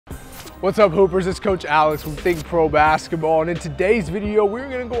What's up, Hoopers? It's Coach Alex from THINCPRO Basketball, and in today's video, we're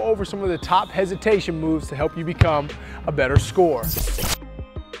gonna go over some of the top hesitation moves to help you become a better scorer.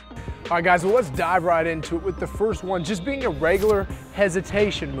 All right, guys, well, let's dive right into it with the first one, just being a regular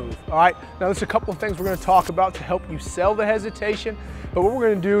hesitation move, all right? Now, there's a couple of things we're gonna talk about to help you sell the hesitation, but what we're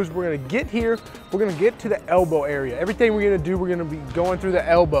gonna do is we're gonna get here, we're gonna get to the elbow area. Everything we're gonna do, we're gonna be going through the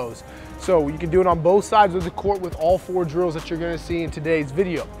elbows. So you can do it on both sides of the court with all 4 drills that you're gonna see in today's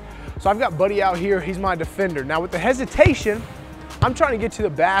video. So I've got Buddy out here, he's my defender. Now with the hesitation, I'm trying to get to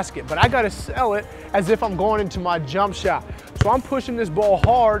the basket, but I gotta sell it as if I'm going into my jump shot. So I'm pushing this ball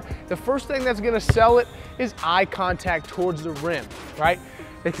hard. The first thing that's gonna sell it is eye contact towards the rim, right?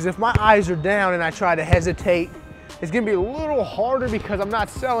 Because if my eyes are down and I try to hesitate, it's gonna be a little harder because I'm not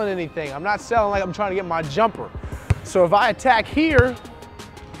selling anything. I'm not selling like I'm trying to get my jumper. So if I attack here,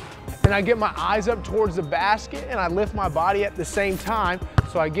 and I get my eyes up towards the basket and I lift my body at the same time.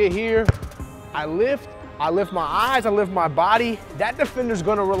 So I get here, I lift my eyes, I lift my body. That defender's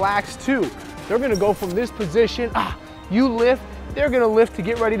gonna relax too. They're gonna go from this position, you lift, they're gonna lift to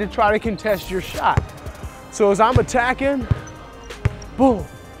get ready to try to contest your shot. So as I'm attacking, boom,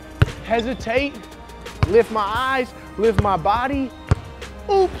 hesitate, lift my eyes, lift my body,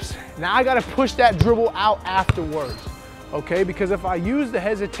 oops. Now I gotta push that dribble out afterwards. Okay, because if I use the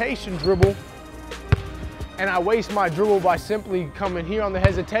hesitation dribble and I waste my dribble by simply coming here on the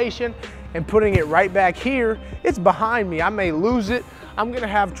hesitation and putting it right back here, it's behind me. I may lose it. I'm gonna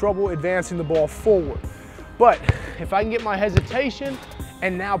have trouble advancing the ball forward. But if I can get my hesitation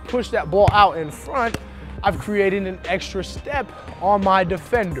and now push that ball out in front, I've created an extra step on my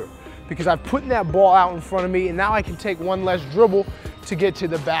defender because I've put that ball out in front of me and now I can take one less dribble to get to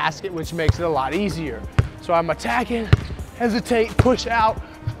the basket, which makes it a lot easier. So I'm attacking, hesitate, push out,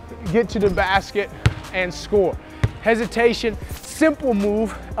 get to the basket, and score. Hesitation, simple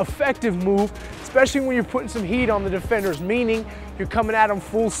move, effective move, especially when you're putting some heat on the defenders, meaning you're coming at them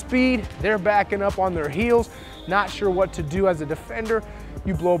full speed, they're backing up on their heels, not sure what to do as a defender,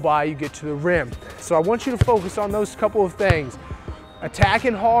 you blow by, you get to the rim. So I want you to focus on those couple of things.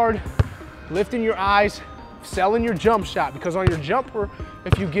 Attacking hard, lifting your eyes, selling your jump shot, because on your jumper,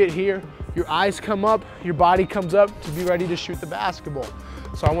 if you get here, your eyes come up, your body comes up to be ready to shoot the basketball.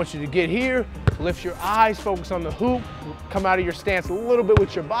 So I want you to get here, lift your eyes, focus on the hoop, come out of your stance a little bit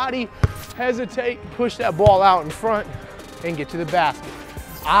with your body, hesitate, push that ball out in front, and get to the basket.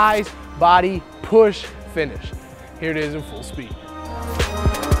 Eyes, body, push, finish. Here it is in full speed.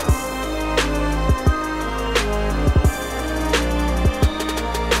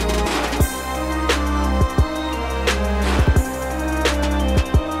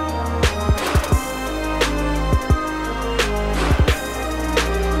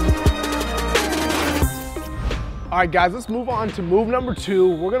 All right, guys, let's move on to move number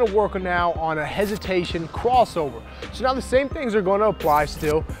 2. We're gonna work now on a hesitation crossover. So now the same things are gonna apply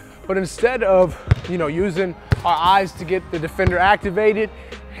still, but instead of using our eyes to get the defender activated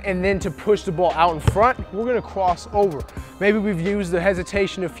and then to push the ball out in front, we're gonna cross over. Maybe we've used the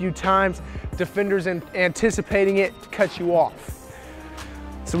hesitation a few times, defenders anticipating it, cut you off.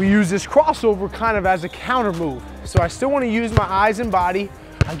 So we use this crossover kind of as a counter move. So I still wanna use my eyes and body.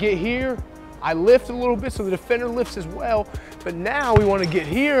 I get here, I lift a little bit so the defender lifts as well, but now we want to get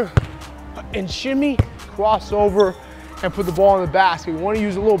here and shimmy, cross over, and put the ball in the basket. We want to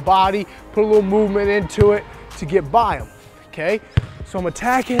use a little body, put a little movement into it to get by him, okay? So I'm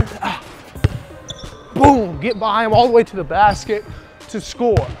attacking, boom, get by him all the way to the basket to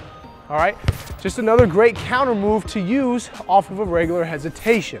score, all right? Just another great counter move to use off of a regular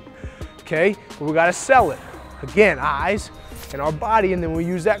hesitation, okay? But we got to sell it. Again, eyes and our body, and then we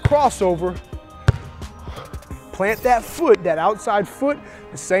use that crossover. Plant that foot, that outside foot,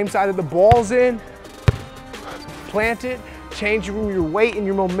 the same side of the ball's in. Plant it, change your weight and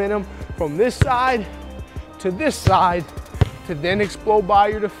your momentum from this side to then explode by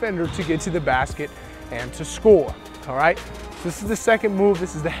your defender to get to the basket and to score, all right? So this is the second move.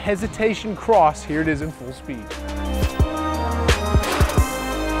 This is the hesitation cross. Here it is in full speed.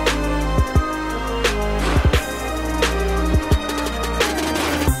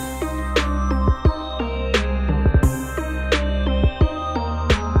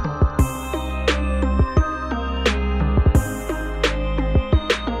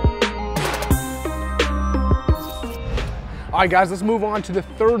 All right, guys, let's move on to the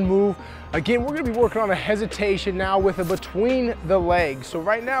third move. Again, we're gonna be working on a hesitation now with a between the legs. So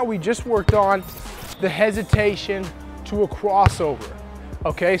right now we just worked on the hesitation to a crossover.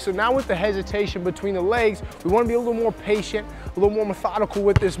 Okay, so now with the hesitation between the legs, we wanna be a little more patient, a little more methodical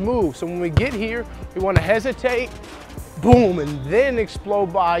with this move. So when we get here, we wanna hesitate, boom, and then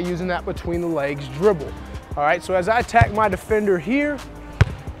explode by using that between the legs dribble. All right, so as I attack my defender here,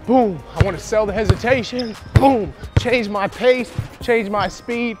 boom, I want to sell the hesitation, boom, change my pace, change my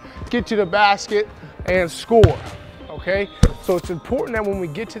speed, get to the basket and score, okay? So it's important that when we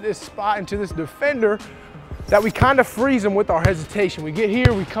get to this spot and to this defender, that we kind of freeze them with our hesitation. We get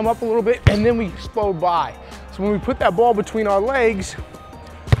here, we come up a little bit, and then we explode by. So when we put that ball between our legs,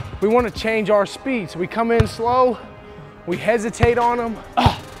 we want to change our speed. So we come in slow, we hesitate on them,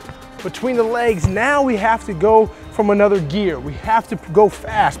 between the legs. Now we have to go from another gear. We have to go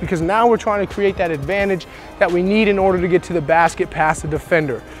fast because now we're trying to create that advantage that we need in order to get to the basket past the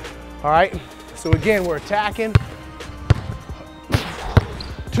defender. All right, so again, we're attacking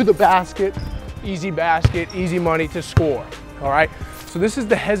to the basket, easy money to score. All right, so this is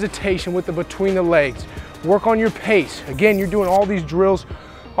the hesitation with the between the legs. Work on your pace. Again, you're doing all these drills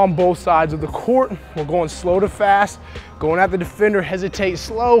on both sides of the court. We're going slow to fast, going at the defender, hesitate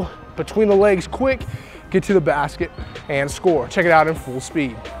slow, between the legs quick, get to the basket and score. Check it out in full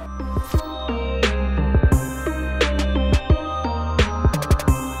speed.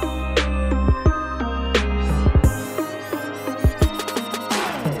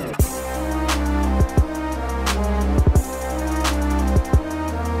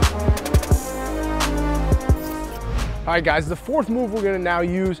 All right guys, the fourth move we're gonna now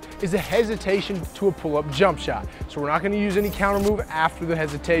use is a hesitation to a pull-up jump shot. So we're not gonna use any counter move after the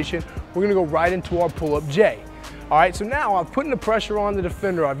hesitation. We're gonna go right into our pull-up J. All right, so now I'm putting the pressure on the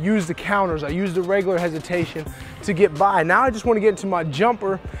defender. I've used the counters, I used the regular hesitation to get by. Now I just wanna get into my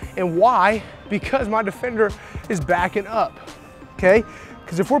jumper, and why? Because my defender is backing up, okay?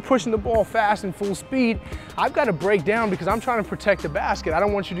 Because if we're pushing the ball fast and full speed, I've got to break down because I'm trying to protect the basket. I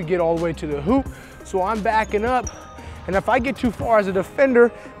don't want you to get all the way to the hoop, so I'm backing up. And if I get too far as a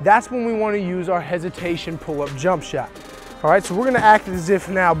defender, that's when we want to use our hesitation pull-up jump shot. All right, so we're gonna act as if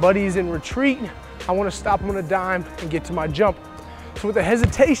now Buddy's in retreat. I want to stop him on a dime and get to my jump. So with the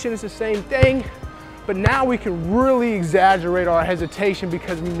hesitation, it's the same thing, but now we can really exaggerate our hesitation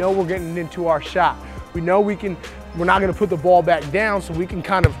because we know we're getting into our shot. We know we're not gonna put the ball back down, so we can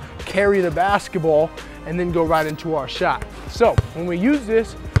kind of carry the basketball and then go right into our shot. So when we use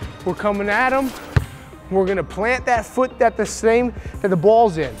this, we're coming at him. We're gonna plant that foot that the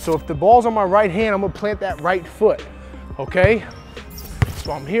ball's in. So if the ball's on my right hand, I'm gonna plant that right foot, okay?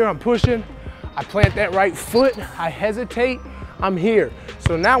 So I'm here, I'm pushing, I plant that right foot, I hesitate, I'm here.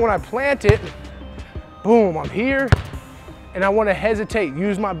 So now when I plant it, boom, I'm here, and I wanna hesitate,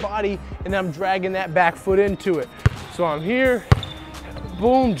 use my body, and I'm dragging that back foot into it. So I'm here,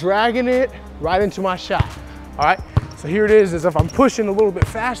 boom, dragging it right into my shot, all right? So here it is, as if I'm pushing a little bit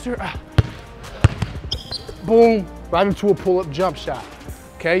faster, boom, right into a pull-up jump shot.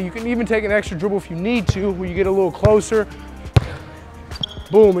 Okay, you can even take an extra dribble if you need to, where you get a little closer,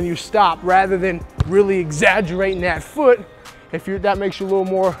 boom, and you stop rather than really exaggerating that foot. If that makes you a little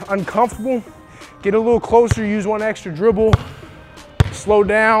more uncomfortable, get a little closer, use one extra dribble, slow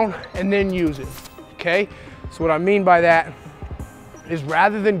down, and then use it, okay? So what I mean by that is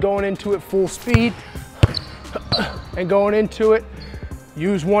rather than going into it full speed and going into it,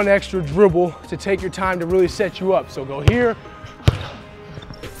 use one extra dribble to take your time to really set you up. So go here,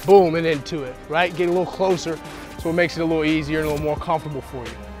 boom, and into it, right? Get a little closer so it makes it a little easier and a little more comfortable for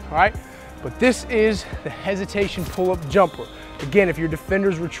you, all right? But this is the hesitation pull-up jumper. Again, if your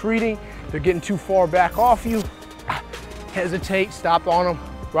defender's retreating, they're getting too far back off you, hesitate, stop on them,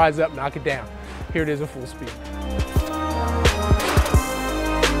 rise up, knock it down. Here it is in full speed.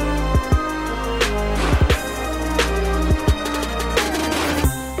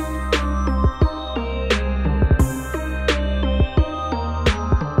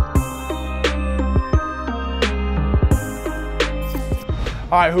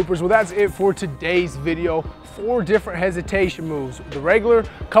 All right, Hoopers, well, that's it for today's video. 4 different hesitation moves, the regular,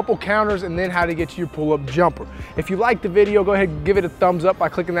 couple counters, and then how to get to your pull-up jumper. If you liked the video, go ahead and give it a thumbs up by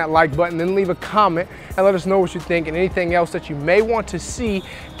clicking that like button, then leave a comment and let us know what you think and anything else that you may want to see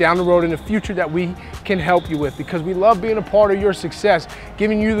down the road in the future that we can help you with, because we love being a part of your success,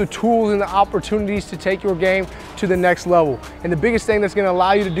 giving you the tools and the opportunities to take your game to the next level. And the biggest thing that's gonna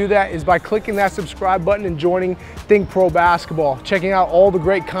allow you to do that is by clicking that subscribe button and joining THINCPRO Basketball, checking out all the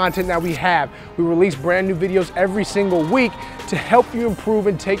great content that we have. We release brand new videos every single week to help you improve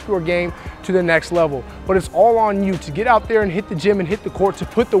and take your game to the next level. But it's all on you to get out there and hit the gym and hit the court, to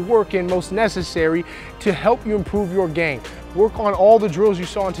put the work in most necessary to help you improve your game. Work on all the drills you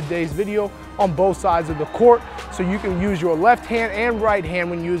saw in today's video on both sides of the court so you can use your left hand and right hand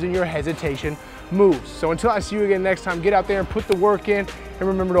when using your hesitation moves. So until I see you again next time, get out there and put the work in, and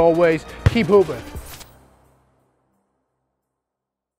remember to always keep hooping.